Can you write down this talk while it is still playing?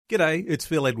G'day, it's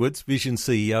Phil Edwards, Vision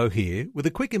CEO here, with a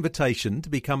quick invitation to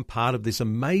become part of this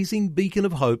amazing beacon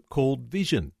of hope called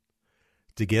Vision.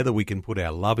 Together we can put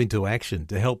our love into action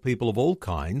to help people of all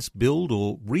kinds build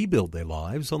or rebuild their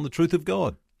lives on the truth of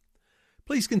God.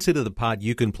 Please consider the part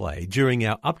you can play during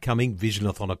our upcoming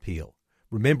Visionathon appeal,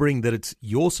 remembering that it's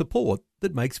your support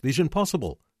that makes Vision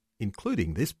possible,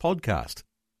 including this podcast.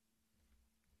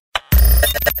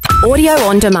 Audio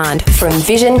on demand from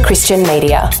Vision Christian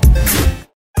Media.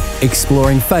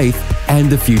 Exploring faith and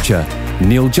the future.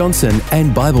 Neil Johnson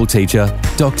and Bible teacher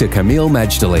Dr. Kameel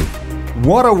Majdali.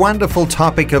 What a wonderful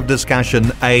topic of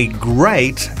discussion, a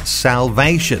great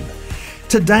salvation.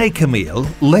 Today,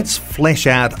 Kameel, let's flesh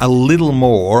out a little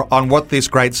more on what this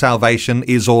great salvation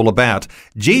is all about.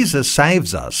 Jesus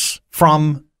saves us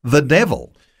from the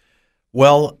devil.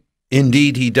 Well,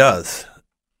 indeed he does.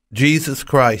 Jesus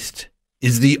Christ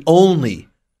is the only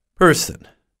person,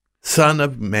 Son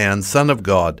of Man, Son of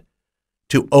God,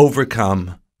 to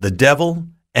overcome the devil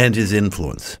and his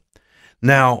influence.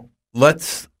 Now,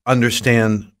 let's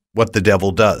understand what the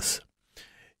devil does.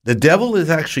 The devil is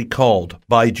actually called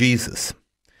by Jesus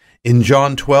in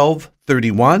John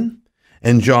 12:31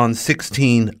 and John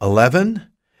 16:11,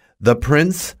 the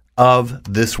prince of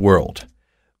this world.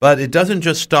 But it doesn't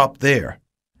just stop there.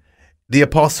 The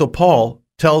Apostle Paul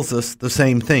tells us the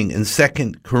same thing in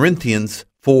 2 Corinthians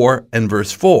 4 and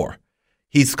verse 4.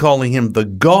 He's calling him the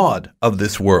God of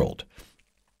this world.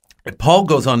 And Paul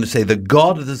goes on to say, the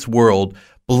God of this world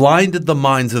blinded the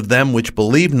minds of them which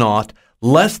believe not,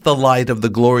 lest the light of the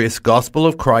glorious gospel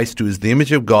of Christ, who is the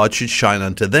image of God, should shine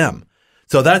unto them.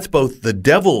 So that's both the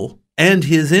devil and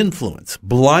his influence,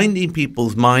 blinding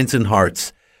people's minds and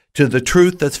hearts to the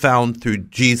truth that's found through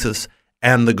Jesus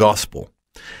and the gospel.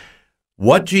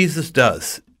 What Jesus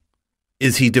does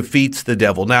is he defeats the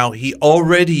devil. Now, he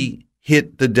already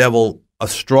hit the devil a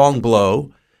strong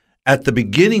blow at the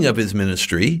beginning of his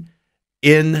ministry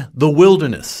in the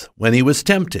wilderness when he was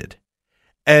tempted.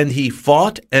 And he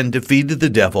fought and defeated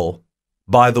the devil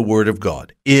by the word of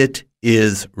God. It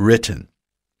is written.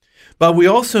 But we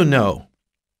also know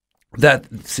that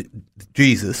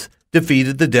Jesus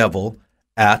defeated the devil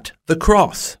at the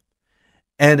cross.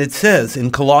 And it says in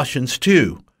Colossians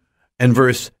 2 and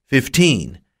verse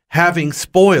 15, having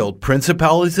spoiled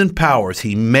principalities and powers,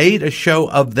 he made a show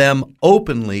of them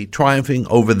openly, triumphing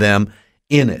over them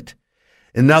in it.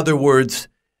 In other words,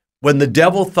 when the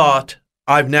devil thought,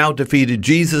 I've now defeated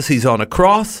Jesus, he's on a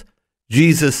cross,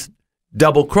 Jesus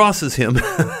double crosses him,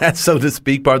 so to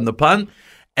speak, pardon the pun,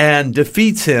 and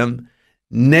defeats him,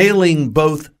 nailing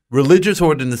both religious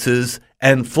ordinances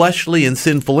and fleshly and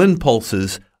sinful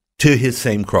impulses to his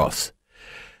same cross.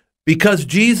 Because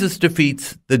Jesus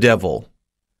defeats the devil,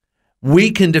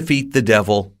 we can defeat the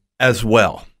devil as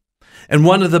well. And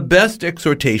one of the best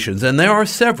exhortations, and there are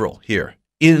several here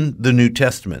in the New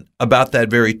Testament about that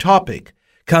very topic,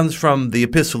 comes from the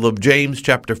Epistle of James,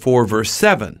 chapter 4, verse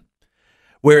 7,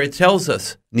 where it tells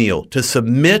us, Neil, to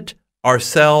submit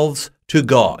ourselves to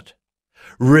God.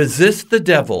 Resist the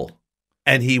devil,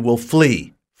 and he will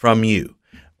flee from you.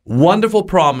 Wonderful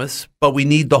promise, but we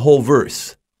need the whole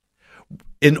verse.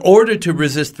 In order to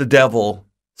resist the devil,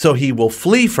 so he will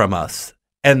flee from us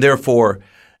and therefore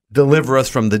deliver us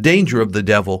from the danger of the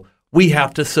devil, we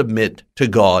have to submit to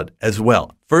God as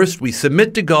well. First, we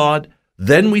submit to God,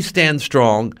 then we stand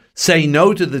strong, say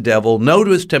no to the devil, no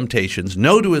to his temptations,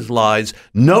 no to his lies,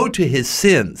 no to his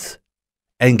sins.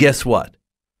 And guess what?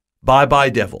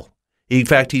 Bye-bye, devil. In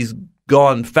fact, he's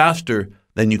gone faster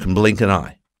than you can blink an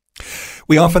eye.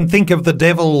 We often think of the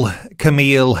devil,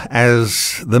 Kameel,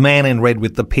 as the man in red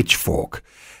with the pitchfork.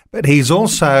 But he's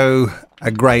also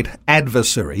a great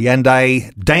adversary and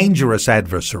a dangerous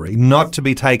adversary, not to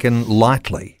be taken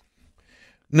lightly.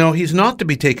 No, he's not to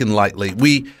be taken lightly.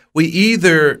 We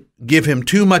either give him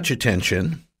too much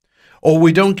attention or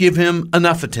we don't give him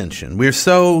enough attention. We're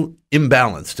so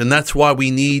imbalanced, and that's why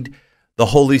we need the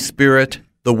Holy Spirit,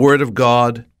 the Word of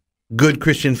God, good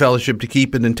Christian fellowship to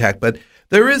keep it intact. But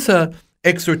there is a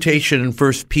exhortation in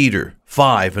 1 Peter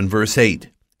 5 and verse 8,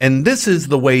 and this is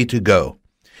the way to go.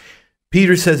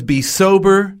 Peter says, be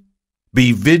sober,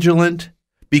 be vigilant,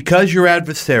 because your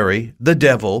adversary, the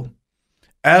devil,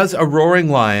 as a roaring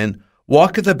lion,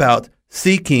 walketh about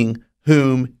seeking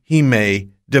whom he may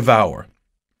devour.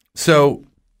 So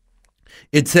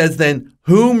it says then,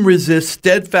 whom resist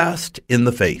steadfast in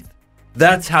the faith.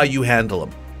 That's how you handle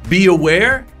them. Be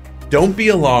aware, don't be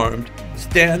alarmed,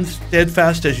 stand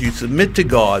steadfast as you submit to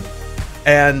God,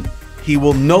 and he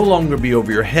will no longer be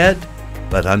over your head,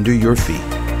 but under your feet.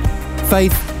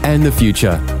 Faith and the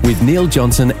Future with Neil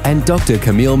Johnson and Dr.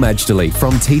 Camille Majdali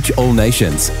from Teach All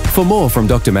Nations. For more from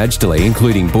Dr. Majdali,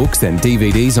 including books and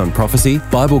DVDs on prophecy,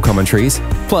 Bible commentaries,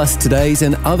 plus today's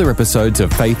and other episodes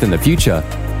of Faith in the Future,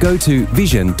 go to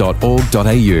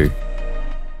vision.org.au.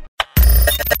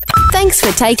 Thanks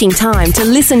for taking time to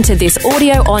listen to this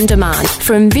audio on demand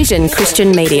from Vision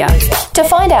Christian Media. To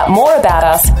find out more about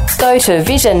us, go to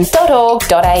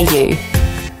vision.org.au.